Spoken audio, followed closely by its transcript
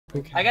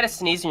Okay. I gotta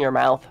sneeze in your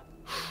mouth.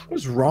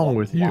 What's wrong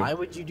with you? Why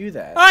would you do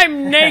that?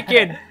 I'm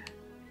naked.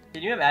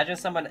 Can you imagine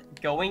someone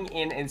going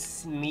in and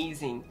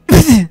sneezing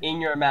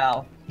in your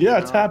mouth? Yeah,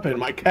 it's happened.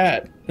 My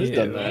cat has Ew.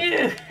 done that.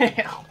 Ew. Have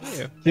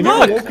you ever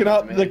Look! woken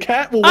up? The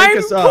cat will wake I'm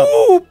us up.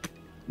 poop.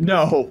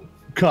 No.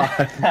 God.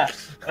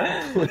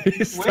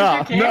 Please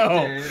stop. your No.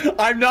 character?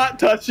 I'm not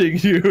touching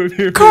you. If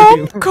you're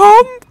Come.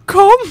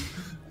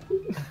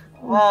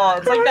 Oh,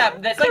 it's like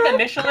that. That's like the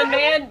Michelin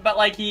Man, but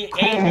like he ate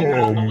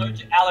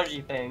the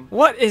allergy thing.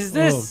 What is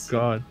this? Oh,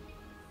 God.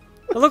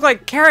 I look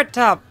like Carrot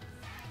Top.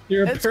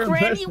 You're a It's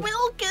Granny paramedic.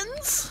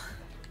 Wilkins.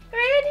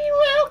 Granny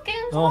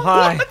Wilkins. Oh,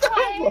 hi.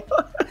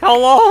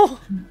 Hello.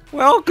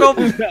 Welcome.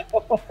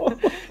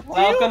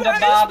 Welcome to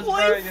Bob's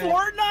Burger.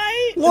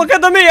 Fortnite? Look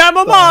at me. I'm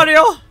a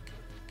Mario.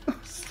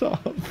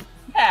 Stop.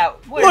 Yeah,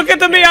 Look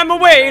at me. I'm a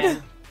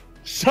Wade.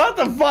 Shut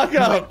the fuck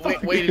up.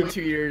 Wait in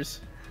 2 years.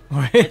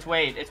 It's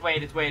Wade. It's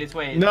Wade. It's Wade. It's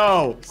Wade.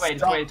 No. It's Wade.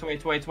 It's Stop. Wade. It's Wade.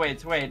 It's Wade. It's Wade.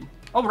 It's Wade.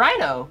 Oh,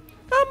 Rhino.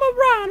 I'm a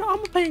rhino. I'm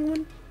a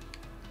penguin.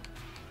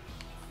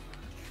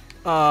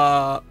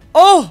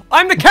 Oh,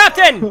 I'm the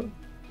captain.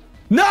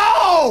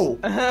 No!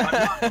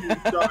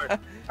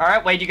 All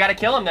right, Wade, you gotta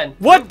kill him then.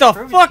 What the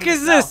Prove it fuck to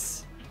is yourself.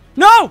 this?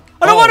 No,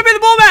 I don't want to be the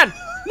bullman.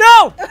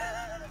 No.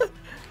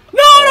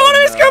 No, I don't want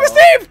to be Scuba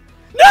Steve.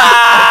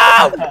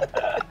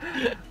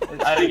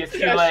 No. I think it's too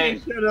Yeah,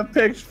 late. she should have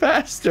picked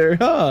faster,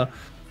 huh?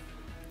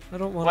 I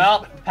don't want.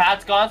 Well,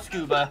 Pat's gone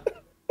scuba.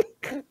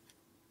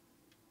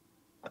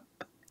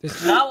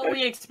 This Not what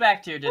we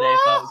expect here today,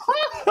 folks.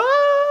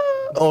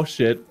 Oh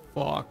shit.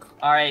 fuck.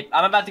 All right,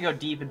 I'm about to go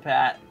deep in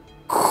Pat.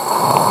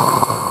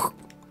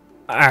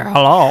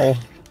 Hello.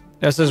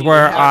 This is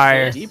where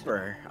I.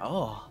 Deeper.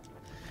 Oh.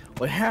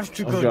 We have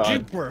to Oh, go God.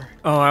 deeper.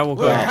 Oh, I will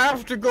We go.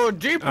 have to go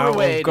deeper, I will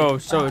Wade. go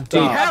so We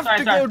deep. have Sorry,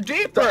 to sorry. go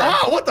deeper.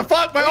 Oh, what the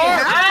fuck? My We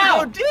arm! have to Ow!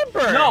 go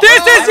deeper. No.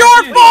 This is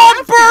your fault,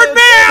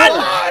 Birdman!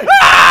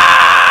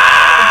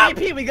 Ah!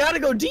 DP, we gotta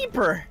go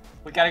deeper.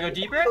 We gotta go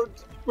deeper?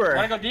 Deeper.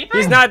 Wanna go deeper?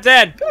 He's not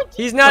dead.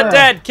 He's not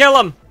dead. Kill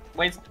him.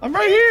 Wait, I'm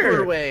right Deeper,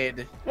 here.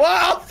 Wade.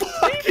 Wow,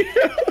 fuck you.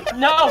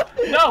 no,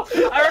 no,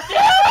 I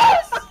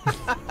refuse!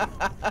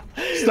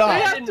 Stop.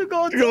 We have to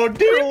go Go deeper,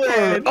 deeper.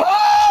 Wade.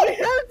 Oh! We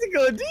have to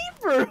go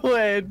deeper,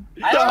 Wade.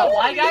 I don't know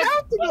why, We guys.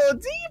 have to go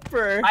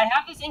deeper. I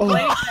have this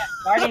inclination that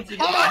Guardians of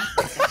the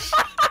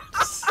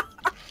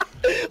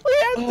We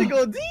have to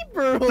go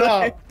deeper,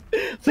 Stop. Wade.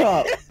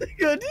 Stop. We have to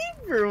go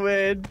deeper,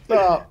 Wade.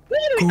 Stop.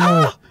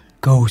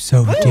 Go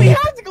so We deep.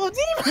 have to go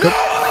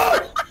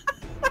deeper.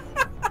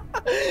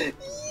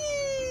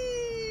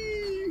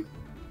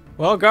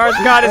 Well, Guard's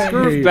got his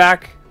groove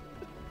back.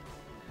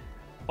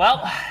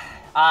 Well,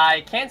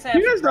 I can't say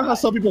You guys know how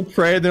some people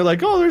pray and they're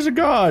like, oh, there's a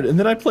god. And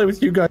then I play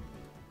with you guys.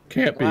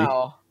 Can't be.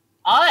 Wow.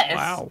 Us?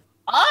 Wow.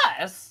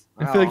 Us?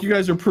 I feel like you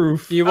guys are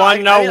proof. You want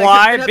to I know could've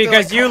why? have to,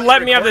 Because like, you I let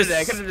could've me have this recorded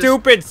it. I could've just-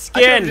 stupid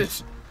skin.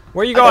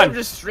 Where you going?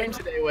 just streamed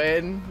today,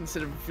 Wade,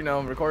 instead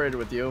of, recorded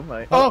with you.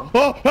 Like, Oh,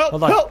 help,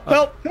 Hold on. help,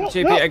 help, help,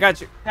 JP, help. I got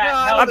you. Pat, No,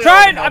 help. I'm they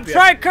trying. all I'm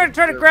help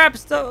trying to grab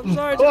stuff. I'm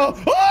sorry.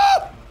 Oh,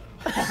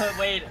 oh!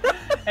 Wait.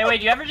 Hey, wait,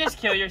 do you ever just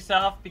kill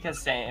yourself?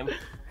 Because same.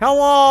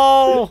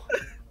 Hello.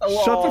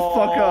 Shut the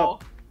fuck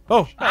up.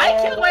 Oh. I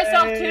killed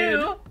myself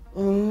too!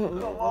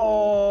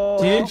 Oh.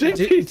 Do you, JP,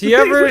 do you things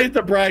ever? we need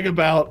to brag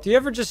about. Do you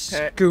ever just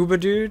scuba,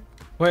 dude?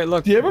 Wait,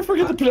 look. Do you ever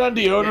forget to put on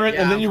deodorant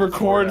Yeah, and then you I'm from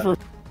record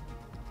Florida.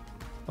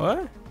 for?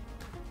 What?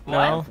 I'm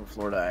No. from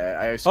Florida.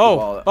 I scuba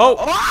all Oh.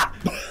 Oh. Ah!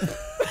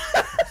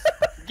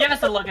 Give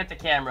us a look at the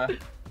camera.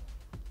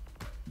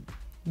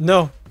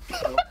 No.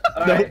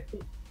 Alright.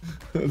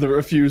 The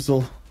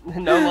refusal.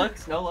 No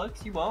looks, no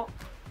looks. You won't.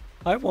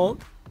 I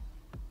won't.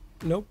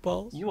 No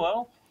balls. You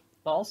won't.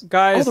 Balls. Oh,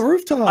 Guys, the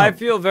rooftop. I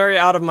feel very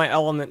out of my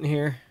element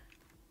here.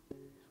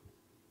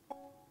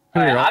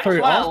 Come here, Alright, I I'll,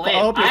 just wanna I'll live.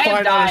 help you I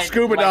find out a died,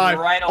 scuba like, dive.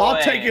 right I'll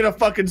away. take you to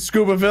fucking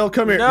Scubaville.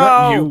 Come here. No.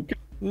 Not you.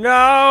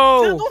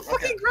 No. Don't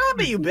fucking grab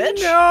me, you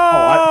bitch.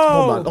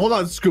 No. Hold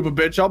on, scuba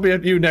bitch. I'll be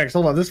at you next.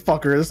 Hold on, this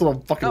fucker, this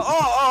little fucking.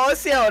 Oh, let's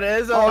see how it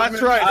is. Oh,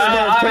 that's right.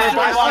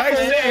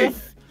 I'm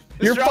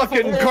Your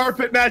fucking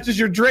carpet matches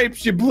your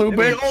drapes, you blue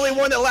bitch. The only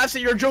one that laughs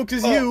at your jokes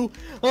is you.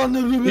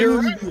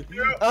 You're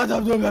right. I'm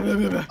the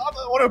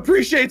one who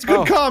appreciates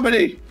good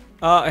comedy.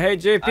 Hey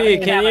JP,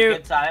 Have can a you?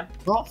 good time.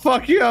 I'll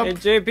fuck you up. Hey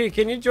JP,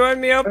 can you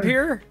join me up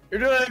here? You're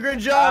doing a great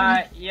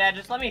job. Yeah,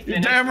 just let me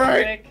finish. damn real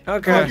right. quick.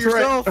 Okay. Fuck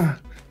yourself.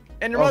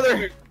 And your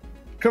mother.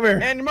 Come here.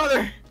 And your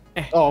mother.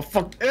 Oh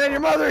fuck. And your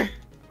mother.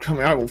 Come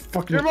here. I will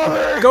fucking. Your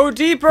mother. Go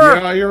deeper.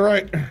 Yeah, you're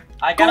right.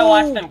 I gotta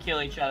watch them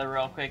kill each other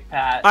real quick,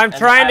 Pat. I'm And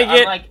trying to I'm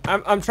get. like,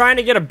 I'm trying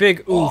to get a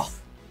big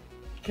oof.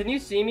 can you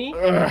see me?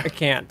 I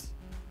can't.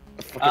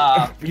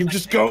 You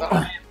just go.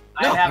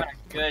 I'm having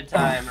a good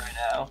time right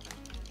now.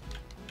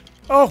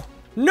 Oh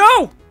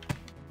no!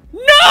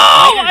 No!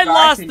 I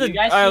lost Can the. you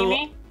guys see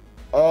me?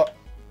 Hold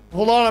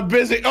on, I'm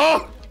busy.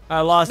 Oh. I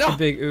lost No. the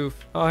big oof.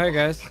 Oh hey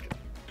guys.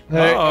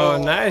 Hey.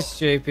 Oh nice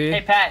JP.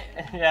 Hey, Pat.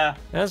 Yeah.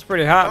 That's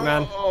pretty hot,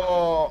 man.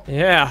 Oh.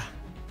 Yeah.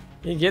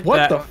 You get What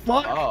that. the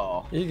fuck?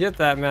 Oh. You get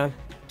that, man.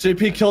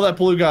 JP, kill that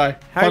blue guy.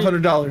 How you-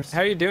 $500.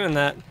 How you doing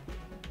that?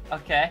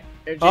 Okay.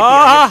 Here, JP,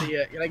 Ah!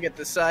 can I get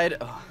this side?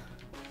 Oh.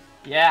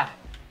 Yeah.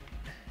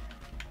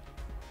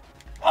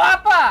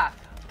 Wappa!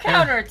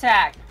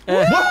 Counterattack!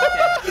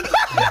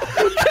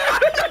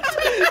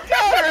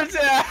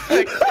 Counterattack!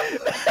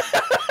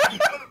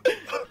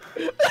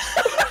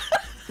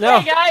 No,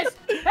 Hey guys!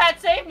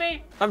 Pat, save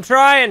me! I'm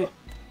trying.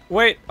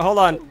 Wait, hold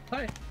on.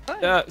 Hi.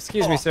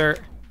 Excuse me, sir.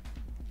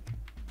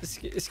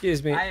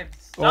 Excuse me. I have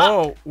stopped.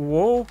 Oh,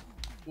 whoa.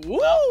 Woo!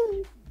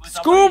 With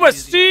Scuba somebody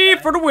Steve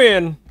using for the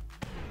win.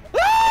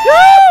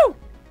 Woo!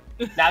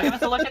 it. Now give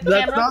us a look at the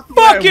That's camera. not the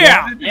Fuck way I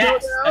yeah! wanted to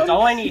Yes, go that's down.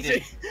 all I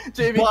needed.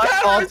 JP, But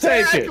I'll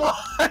take it.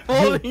 I'm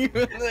holding you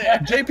in there.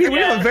 JP, we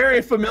have a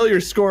very familiar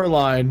score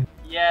line.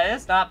 Yeah,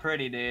 it's not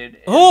pretty, dude.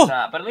 It's Oh!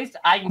 not. But at least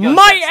I can go.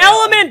 My set sail.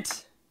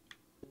 element!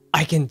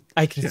 I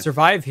can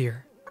survive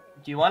here.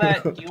 Do you wanna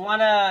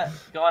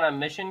go on a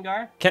mission,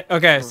 Gar?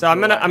 Okay, so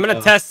I'm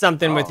gonna test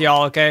something with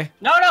y'all, okay?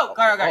 No,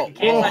 Gar, you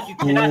can't touch. You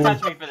cannot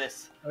touch me for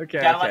this. Okay.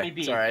 You gotta okay. let me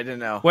be. Sorry, I didn't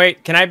know.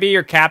 Wait, can I be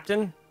your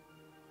captain?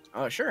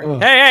 Oh, sure. Oh.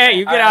 Hey,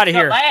 you get out of so,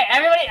 here. Hey,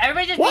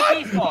 everybody just What?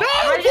 be peaceful. No,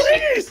 Everybody just be-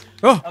 please!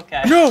 Oh,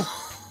 Okay.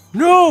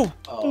 no!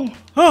 Oh,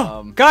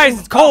 Huh. Guys,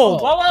 it's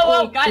cold.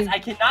 Whoa, guys! I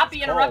cannot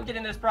be interrupted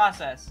in this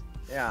process.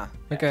 yeah.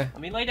 Okay. Let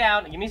me lay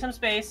down. Give me some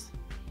space.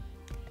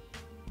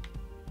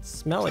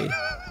 Smelly.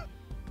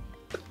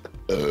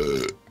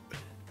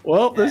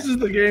 Well, this is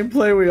the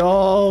gameplay we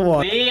all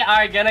want. We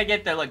are gonna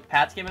get there. Look,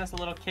 Pat's giving us a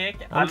little kick.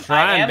 I'm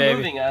trying, I am baby.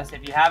 moving us.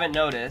 If you haven't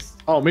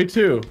noticed. Oh, me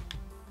too.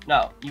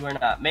 No, you are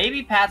not.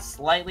 Maybe Pat's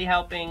slightly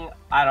helping.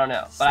 I don't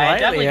know, but Slightly I'm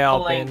definitely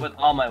helping. pulling with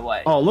all my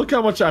weight. Oh, look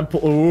how much I'm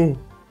Ooh.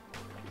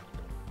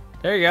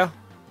 There you go.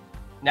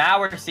 Now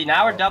we're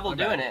double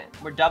Okay. doing it.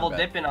 We're double Okay.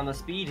 dipping on the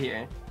speed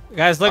here.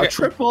 Guys, look A at.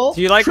 triple.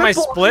 Do you like my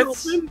triple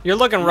splits? helping? You're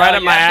looking right No,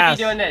 at you my have ass.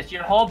 to be doing this.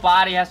 Your whole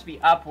body has to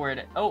be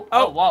upward. Oh,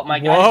 whoa, my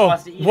guy Whoa, just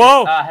wants to eat.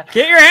 whoa! it.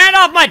 Get your hand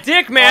off my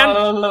dick, man! Ah!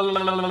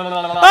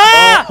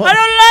 Oh. I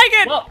don't like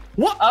it. Whoa.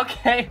 What?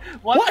 Okay.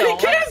 What? What? the He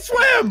can't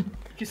swim!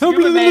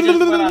 Scuba Man just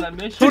went on a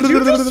mission. Did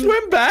you just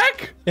swim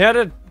back? Yeah,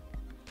 dude.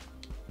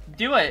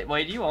 Do it.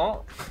 Wait, you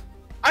won't.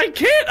 I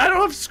can't. I don't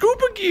have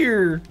scuba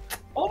gear.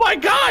 Oh my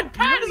God!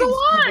 Pat is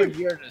alive.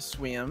 Here to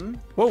swim.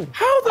 Whoa.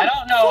 How the I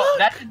don't know. fuck?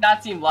 That did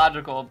not seem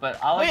logical, but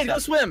I'll Wade, go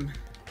accept. swim.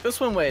 Go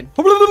swim, Wade.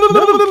 How is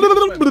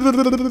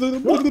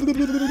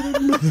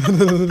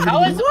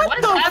what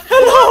is happening?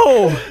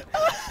 Hello!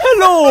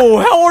 Hello!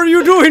 How are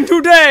you doing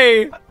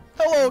today?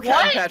 Hello, What?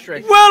 Captain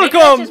Patrick. Maybe that's just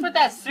Welcome! with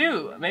that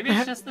suit. Maybe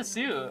it's just the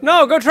suit.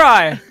 No, go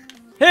try.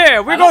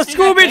 Here, we I go don't see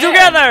that Scooby can.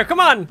 together. Come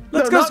on,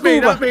 let's go not me,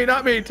 scuba.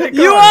 not me. Take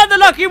You Gar. are the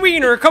lucky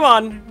wiener. Come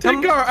on. Take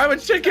Come, Gar. I'm a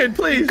chicken,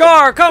 please.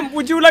 Gar, come.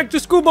 Would you like to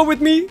scuba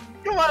with me?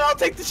 Come on, I'll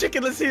take the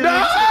chicken. Let's see. No!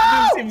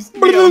 Let's see.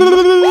 I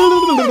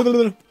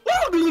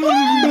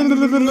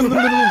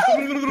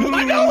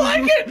don't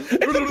like it.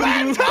 It's a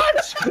bad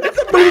touch.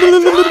 It's a bad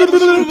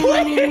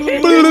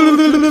touch.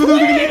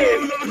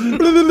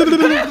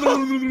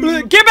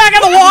 Get back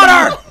in the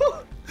water!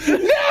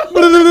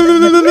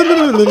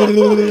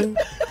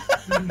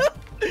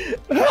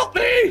 Help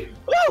me!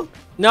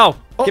 No.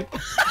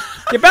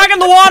 Get back in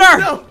the water!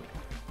 No!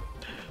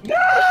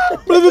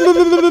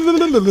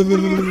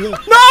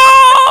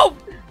 No!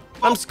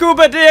 I'm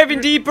scuba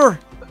diving deeper.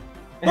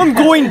 I'm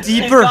going It's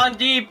deeper. gone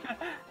deep.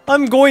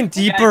 I'm going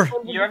deeper. Guys,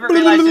 you ever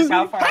realize just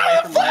how far away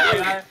from land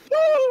we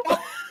are?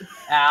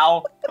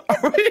 Ow.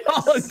 Are we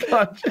all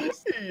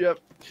unconscious? Yep.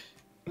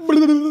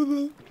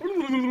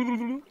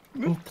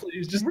 Oh,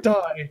 please, just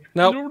die.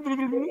 Nope.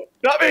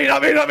 Not me!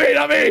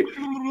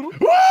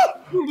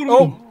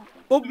 Oh.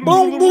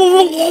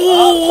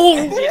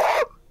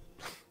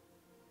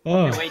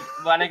 Okay, wait,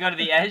 wanna go to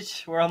the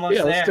edge? We're almost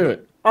Yeah, there. let's do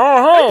it.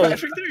 Oh, hey.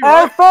 Patrick, there you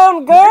I are.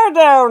 found Gar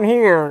down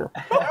here.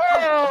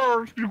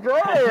 Oh,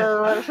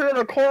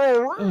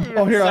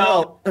 here, So,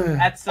 I'll.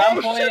 at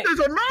some point, there's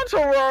a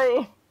mantle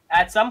ray.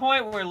 at some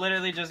point, we're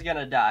literally just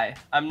gonna die.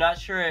 I'm not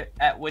sure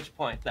at which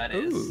point that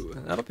is. Ooh,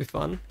 that'll be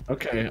fun.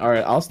 Okay,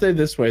 alright, I'll stay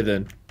this way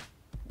then.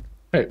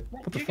 Hey,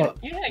 what the You're fuck? gonna-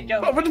 You're gonna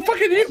go. Oh, what the fuck?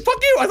 Fuck you!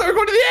 I thought we were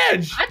going to the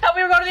edge! I thought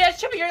we were going to the edge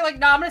too, but you're like,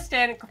 no, I'm gonna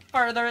stand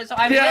further, so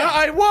I'm Yeah,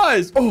 I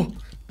was! Oh,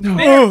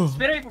 no.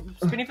 spinning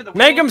for the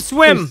Make him wings.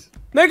 swim.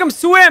 Make him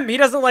swim. He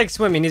doesn't like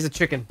swimming. He's a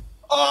chicken.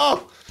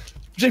 Oh!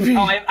 JP!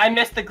 Oh, I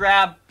missed the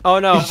grab. Oh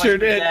no. You sure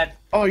did. Dead.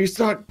 Oh, you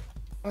suck.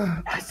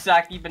 I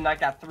suck. You've been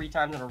knocked out 3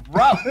 times in a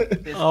row.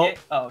 Oh.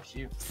 Oh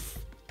shoot.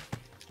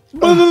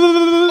 Oh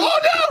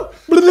no!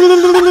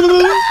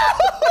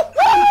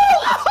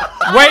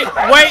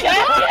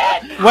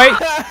 Wait.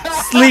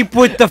 Sleep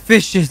with the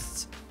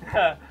fishes.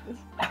 I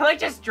like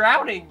just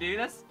drowning, dude.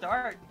 That's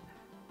dark.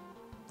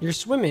 You're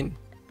swimming.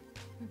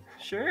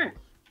 Sure.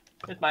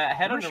 With my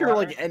head I'm under sure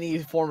water. like any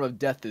form of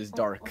death is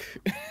dark.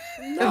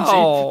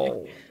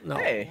 No. No.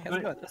 Hey, how's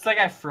it going? It's like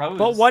I froze.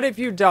 But what if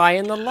you die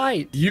in the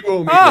light? You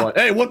owe me Ah! one.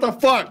 Hey, what the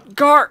fuck?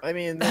 Gar, I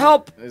mean,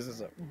 help. This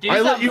is a... Do I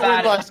let something you win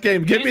about it. last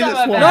game. Give Do me this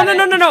something one. No, about no, it.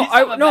 no, no, no. Do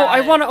something No, about I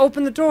it. want to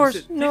open the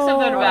doors. Do No.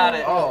 something about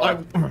it. Oh, I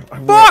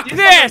will. Fuck Do something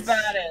this!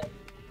 about it.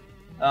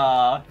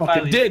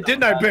 Fucking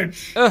didn't I,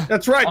 bitch?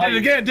 That's right, did it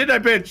again, didn't I,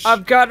 bitch?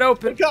 I've got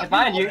open.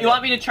 Fine, you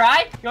want me to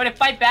try? You want to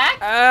fight back?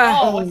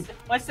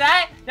 What's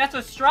that? That's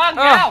what's strong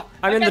now.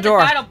 I'm in the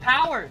door. Dino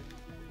power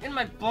in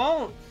my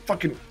bone.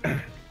 Fucking.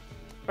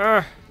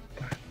 Oh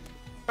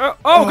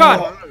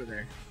God.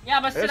 Yeah,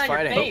 I'm gonna sit on your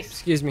face.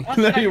 Excuse me.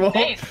 No, you won't.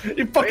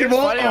 You fucking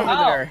won't. Over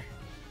there.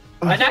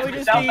 I knocked We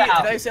just myself be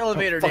out. nice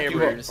elevator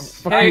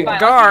neighbors. Hey, Fine,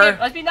 Gar.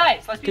 Let's be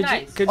nice. Let's be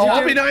nice. Could you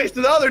I'll be nice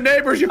to the other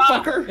neighbors, you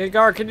fucker. Hey,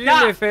 Gar, could you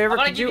do me a favor? I'm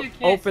gonna Could give you you a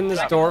kiss. open this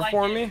You're door gonna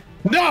for like me?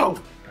 No.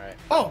 Alright.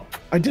 Oh,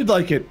 I did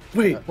like it.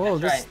 Wait. Whoa,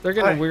 That's they're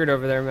getting weird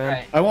over there, man.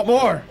 Right. I want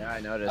more. Yeah,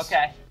 I noticed.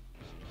 Okay.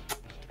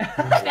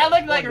 That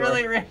looked like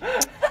really real.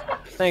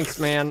 Thanks,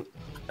 man.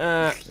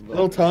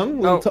 Little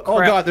tongue. Oh, Oh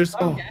crap. God, there's.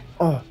 Okay.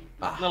 Oh.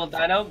 Little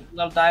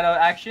dino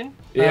action.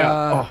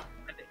 Yeah.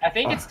 I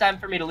think it's time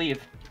for me to leave.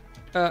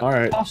 All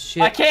right. Oh,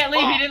 shit. I can't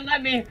leave. He didn't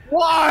let me.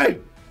 Why?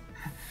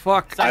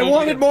 Fuck. So- I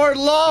wanted more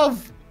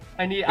love.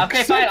 I need.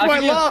 Okay, Accept fine. my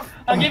love.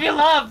 I'll give you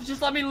love.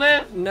 Just let me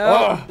live.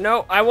 No,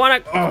 no, I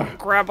want to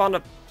grab onto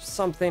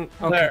something.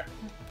 Okay.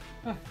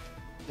 There.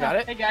 Got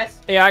it? Hey guys.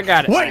 Yeah, I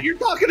got it. Wait, you're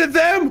talking to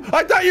them?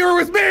 I thought you were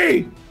with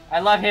me. I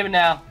love him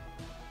now.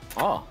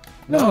 Oh.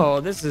 No,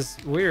 this is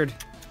weird.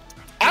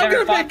 I'm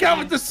Never gonna make thought out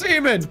me. with the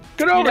semen.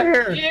 Get over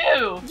here.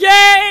 You. Yay, Oh,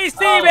 I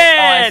see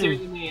what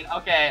Steven! you mean.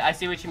 Okay, I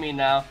see what you mean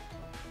now.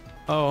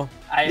 Oh,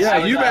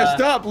 Yeah, you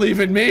messed up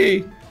leaving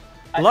me.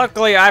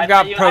 luckily I've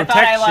got I thought I left a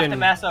protection.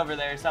 mess over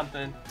there or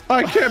something.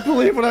 I can't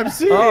believe what I'm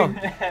seeing. Oh.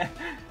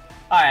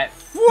 All right.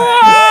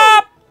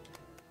 Whoop!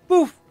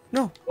 Boof!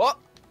 No. What?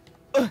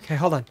 Okay,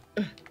 hold on.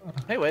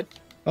 Hey, Wade.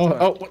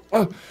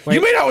 Wait.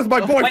 You made out with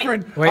my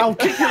boyfriend. Wait. I'll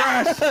kick your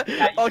ass.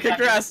 I'll kick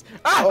your ass.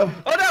 Ah!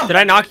 Oh no! Did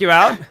I knock you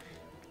out?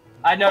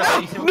 I know.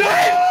 But you still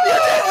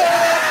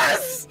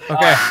Yes!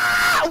 Okay.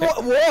 Ah,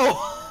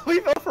 whoa! We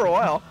fell for a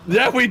while.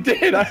 Yeah, we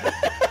did.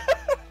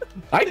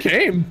 I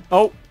came.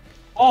 Oh.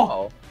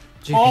 Oh.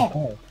 JP.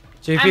 Oh. I'm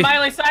JP.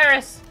 Miley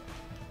Cyrus.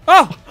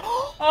 Oh.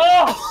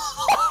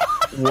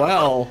 Oh.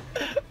 Well,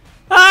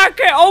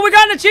 Okay. Oh, we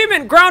got an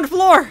achievement. Ground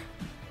floor.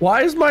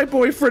 why is my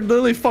boyfriend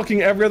literally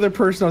fucking every other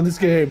person on this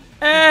game?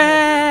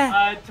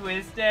 A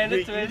twist and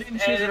a twist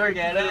and we're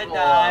gonna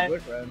die.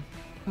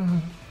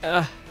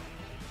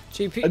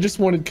 GP. I just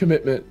wanted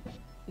commitment.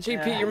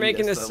 GP, you're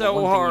making that's this the so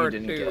one thing you hard,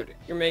 didn't dude. get.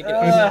 You're making it.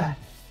 Uh,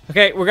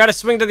 Okay, we gotta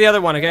swing to the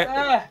other one. Okay.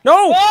 uh,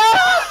 No.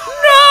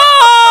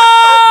 oh!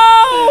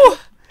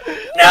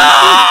 No.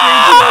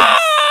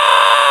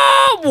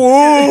 No.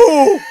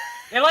 Whoa.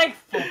 It like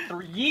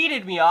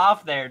yeeted me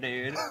off there,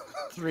 dude.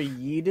 3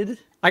 yeeted?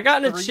 I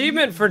got an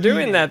achievement for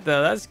doing that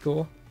though. That's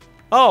cool.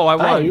 Oh, I Oh,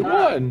 won. you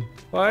won.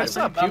 I What?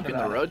 saw puke in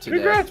the road today.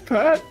 Congrats,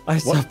 Pat. I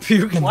saw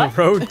puke in the What?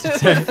 road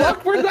today.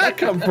 Fuck, where'd that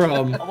come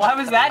from? Why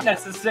was that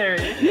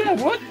necessary? Yeah,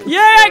 what? Yay!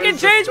 I can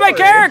change my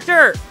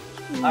character.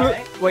 All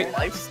right. Wait.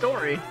 Life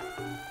story.